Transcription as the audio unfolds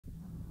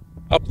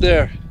Up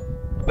there,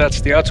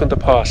 that's the Atsunta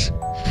Pass.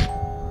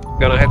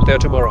 Gonna head there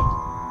tomorrow.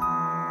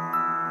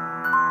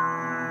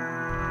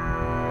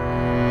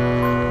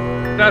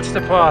 That's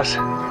the pass.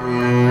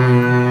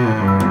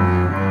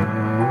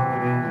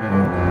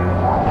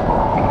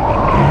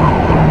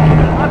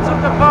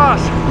 Atsunta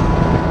Pass.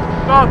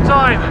 About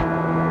time.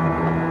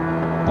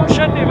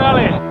 Tusheti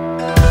Valley.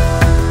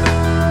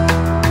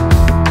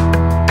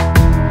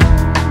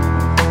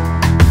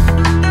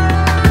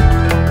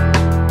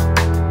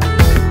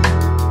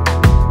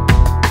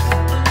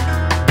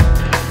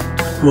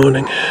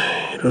 Morning.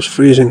 It was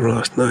freezing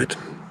last night.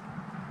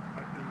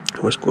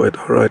 It was quite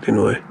alright in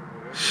my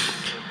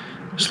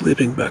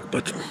sleeping bag,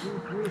 but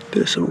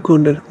there's some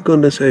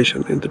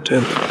condensation in the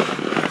tent.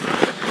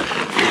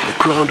 The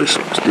ground is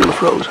still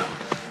frozen.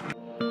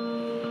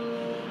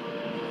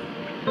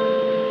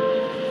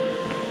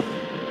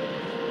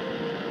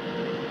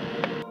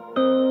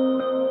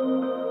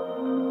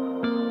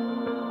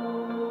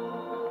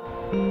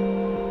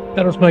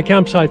 That was my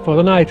campsite for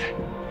the night.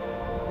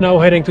 Now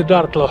heading to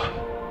Dartlo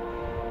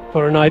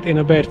for a night in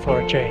a bed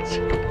for a change.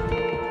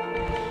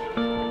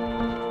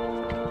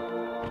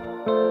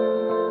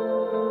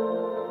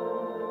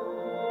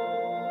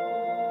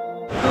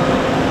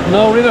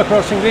 No river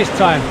crossing this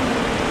time,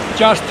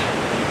 just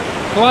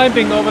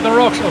climbing over the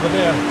rocks over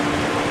there.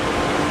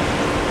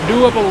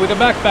 Doable with a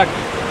backpack,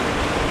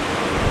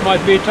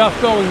 might be tough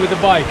going with a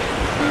bike.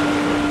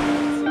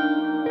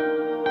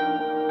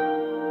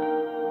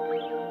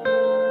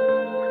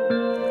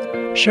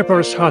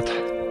 Shepherd's hut.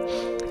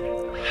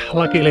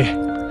 Luckily,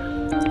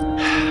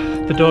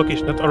 the dog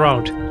is not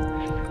around.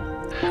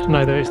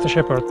 Neither is the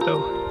shepherd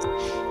though.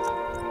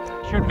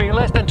 Should be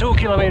less than 2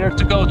 kilometers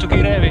to go to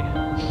Kirevi.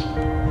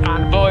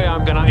 And boy,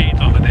 I'm gonna eat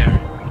over there.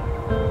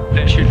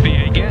 There should be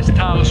a guest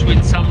house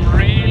with some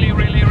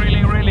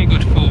really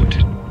good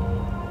food.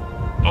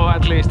 Or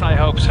at least I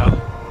hope so.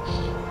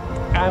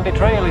 And the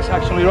trail is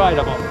actually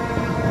rideable.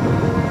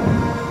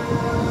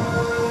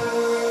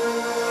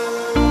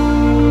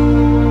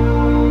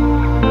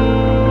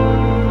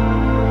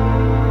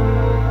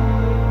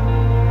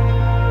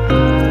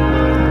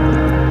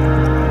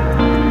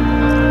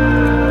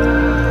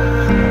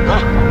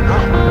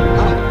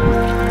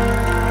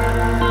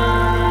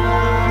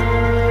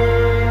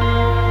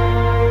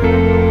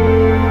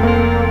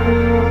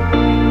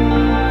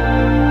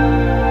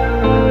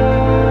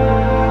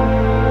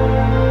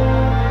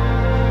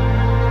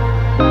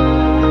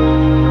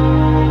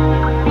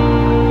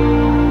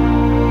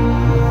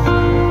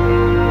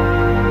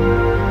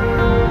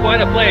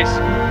 Quite a place.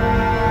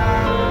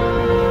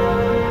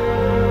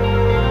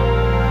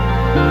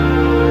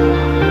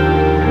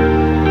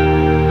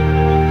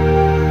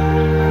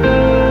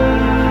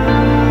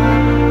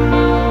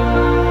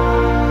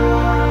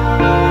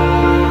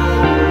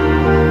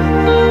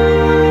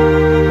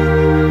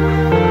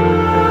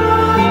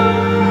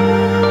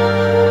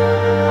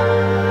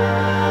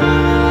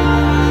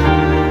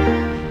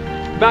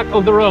 Back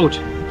on the road.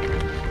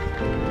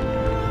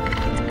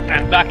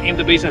 And back in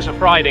the business of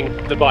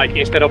riding the bike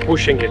instead of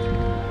pushing it.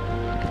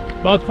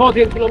 About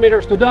 14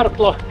 kilometers to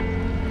Dartlo,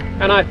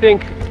 and I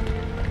think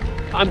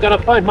I'm gonna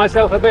find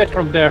myself a bed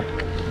from there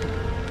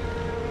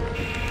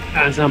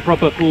and some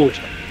proper food.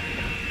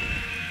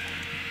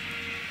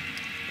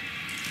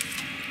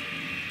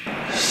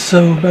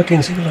 So back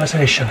in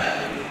civilization.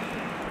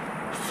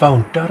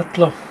 Found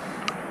Dartlo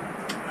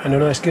and a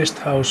nice guest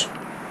house.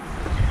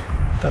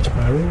 That's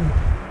my room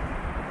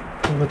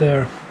over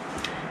there.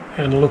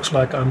 And it looks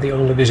like I'm the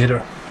only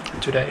visitor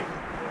today.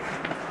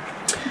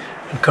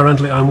 And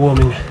currently I'm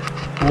warming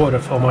water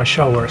for my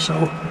shower, so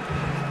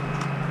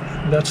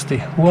that's the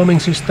warming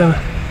system,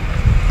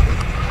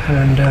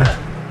 and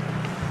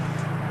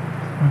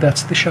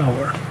that's the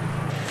shower.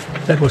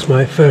 That was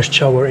my first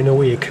shower in a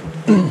week.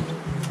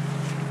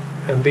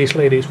 And these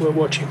ladies were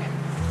watching.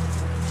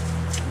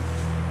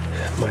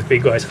 Might be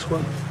guys as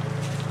well.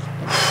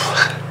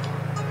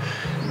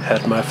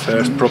 Had my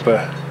first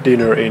proper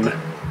dinner in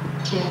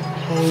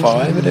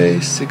 5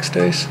 days, 6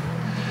 days.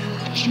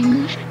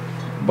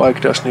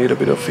 Bike does need a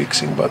bit of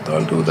fixing, but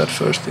I'll do that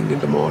first thing in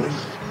the morning.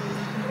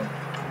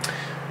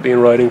 Been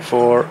riding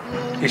for,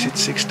 is it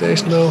 6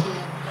 days now?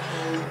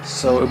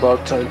 So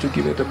about time to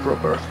give it a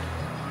proper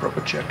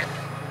check.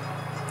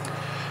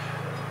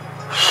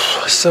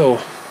 So,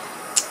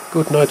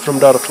 good night from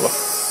Dartlo.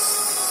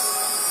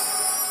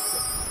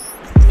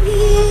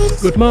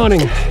 Good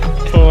morning,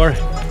 or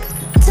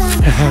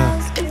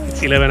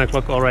it's 11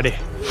 o'clock already.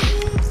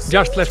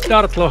 Just left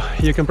Dartlo,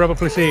 you can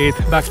probably see it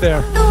back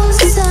there,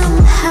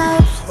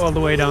 all the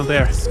way down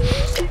there.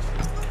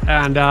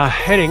 And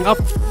heading up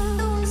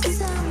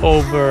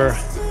over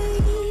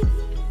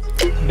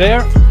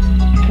there.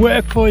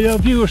 Work for your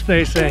views,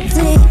 they say.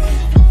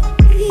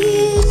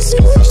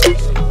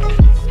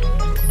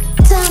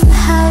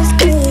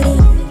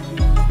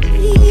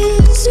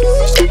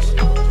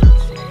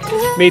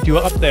 Meet you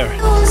up there.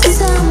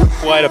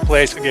 Quite a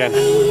place again.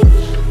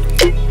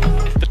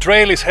 The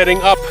trail is heading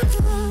up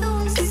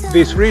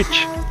this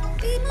ridge,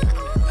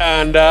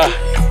 and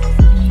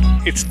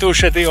it's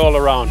Tusheti all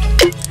around.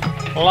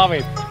 Love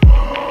it.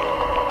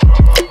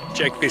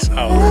 Check this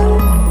out.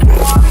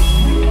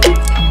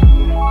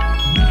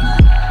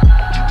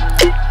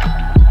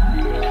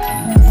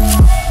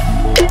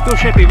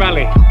 Tusheti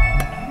Valley.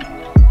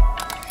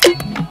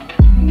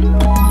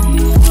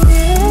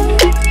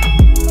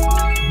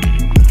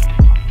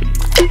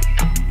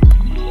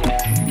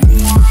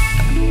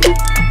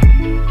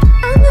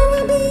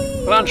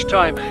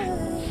 Lunchtime.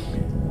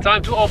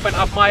 Time to open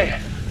up my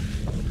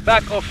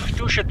bag of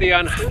Tusheti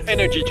and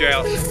energy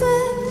gels.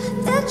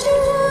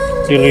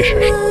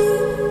 Delicious.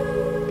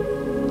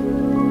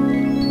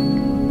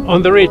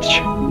 On the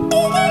ridge.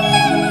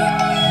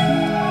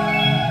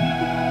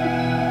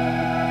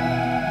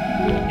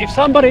 If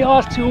somebody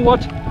asks you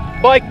what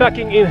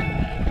bikepacking in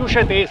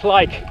Tusheti is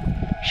like,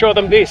 show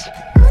them this.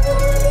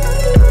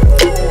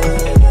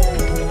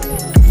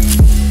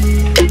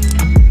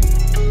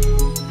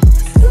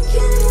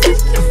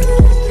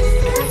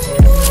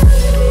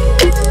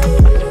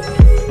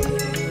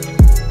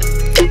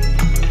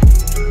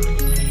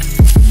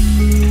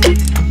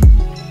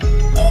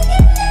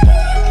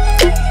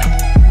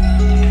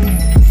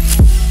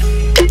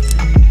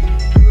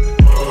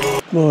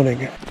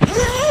 Morning.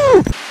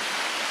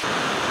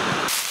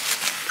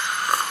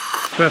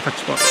 Perfect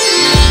spot.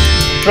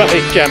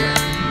 Traffic jam.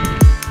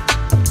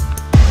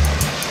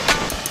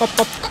 Hop,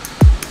 hop.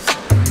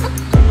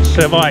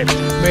 Survived.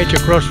 Major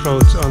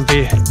crossroads on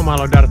the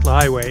Omalo-Dartla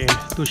highway in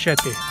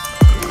Tusheti.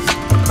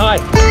 Hi.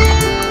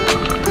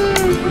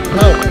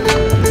 Hello.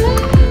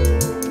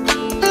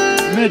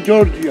 Me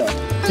Georgia.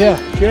 Yeah.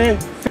 Okay.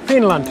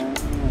 Finland.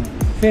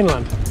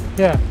 Finland.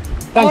 Yeah.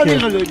 Thank you.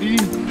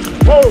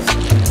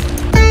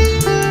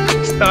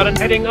 Started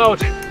heading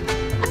out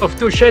of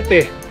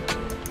Tusheti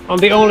on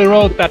the only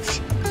road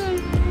that's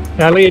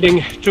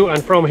leading to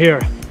and from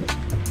here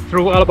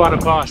through Albano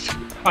Pass.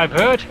 I've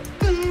heard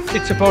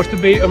it's supposed to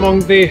be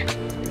among the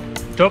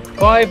top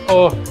 5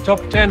 or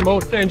top 10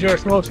 most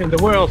dangerous roads in the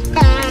world.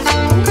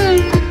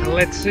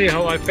 Let's see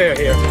how I fare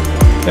here.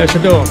 There's a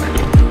dog.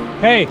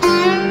 Hey!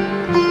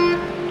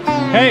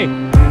 Hey!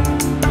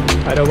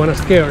 I don't want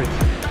to scare it.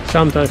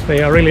 Sometimes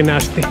they are really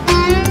nasty.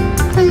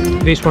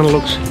 This one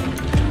looks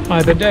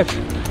either deaf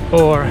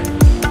or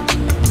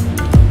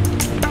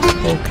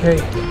okay.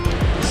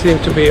 Seem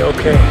to be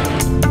okay.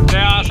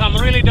 There are some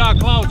really dark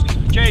clouds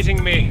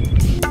chasing me.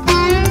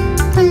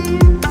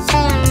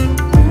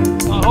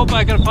 I hope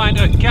I can find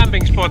a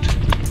camping spot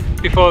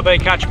before they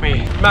catch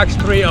me. Max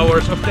 3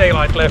 hours of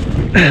daylight left.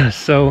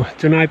 So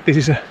tonight this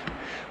is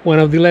one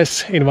of the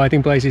less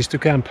inviting places to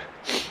camp,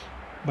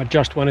 but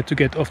just wanted to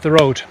get off the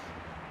road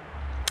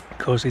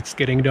because it's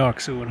getting dark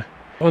soon.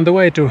 On the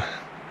way to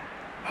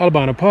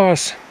Albano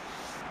Pass,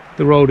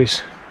 the road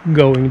is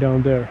going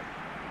down there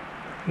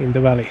in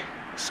the valley,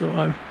 so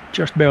I'm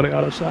just barely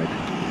out of sight.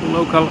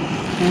 Local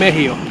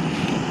mehio.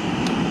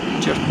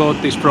 Just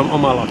bought this from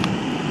Omalo.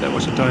 There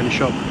was a tiny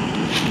shop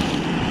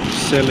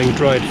selling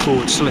dried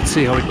foods. Let's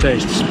see how it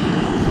tastes.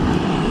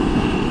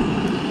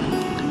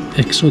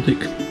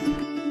 Exotic.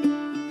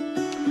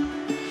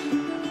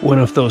 One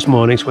of those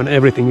mornings when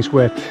everything is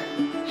wet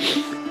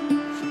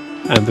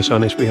and the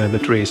sun is behind the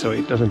tree, so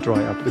it doesn't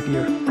dry up the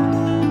gear.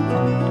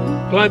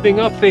 Climbing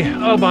up the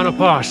Albano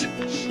Pass.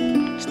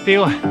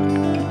 Still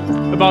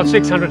about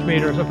 600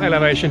 meters of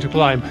elevation to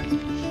climb,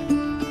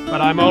 but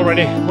I'm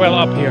already well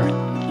up here,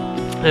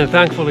 and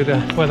thankfully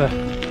the weather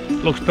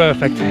looks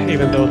perfect,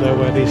 even though there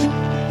were these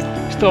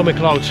stormy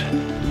clouds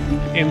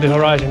in the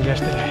horizon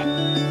yesterday.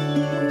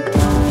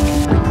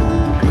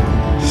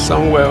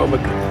 Somewhere over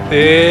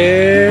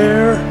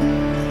there.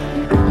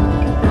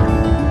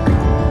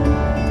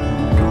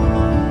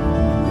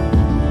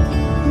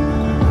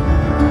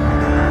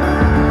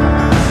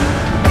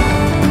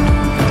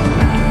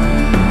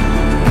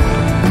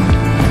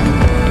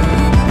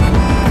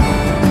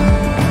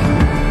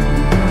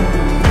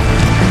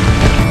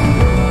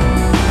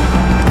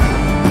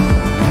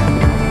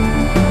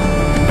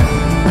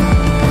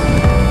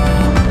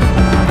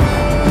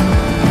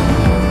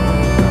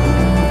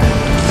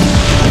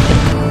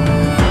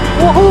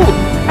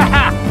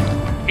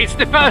 It's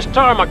the first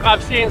tarmac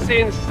I've seen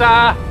since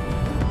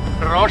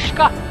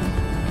Roshka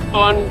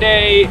on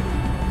day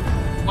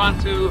 1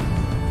 to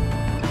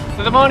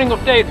the morning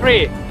of day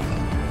 3.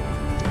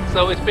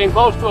 So it's been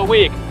close to a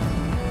week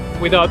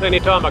without any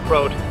tarmac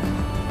road.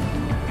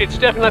 It's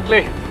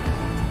definitely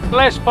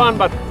less fun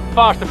but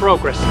faster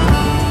progress.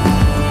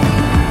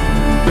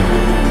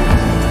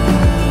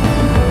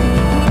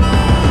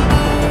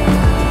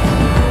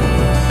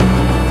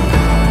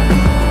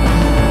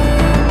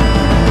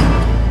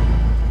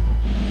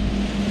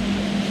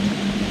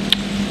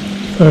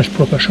 First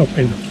proper shop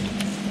in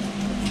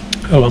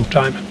a long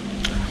time.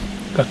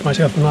 Got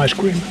myself an ice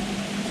cream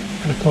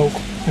and a Coke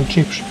and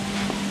chips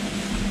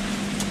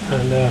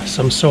and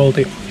some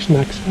salty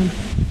snacks and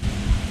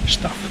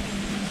stuff.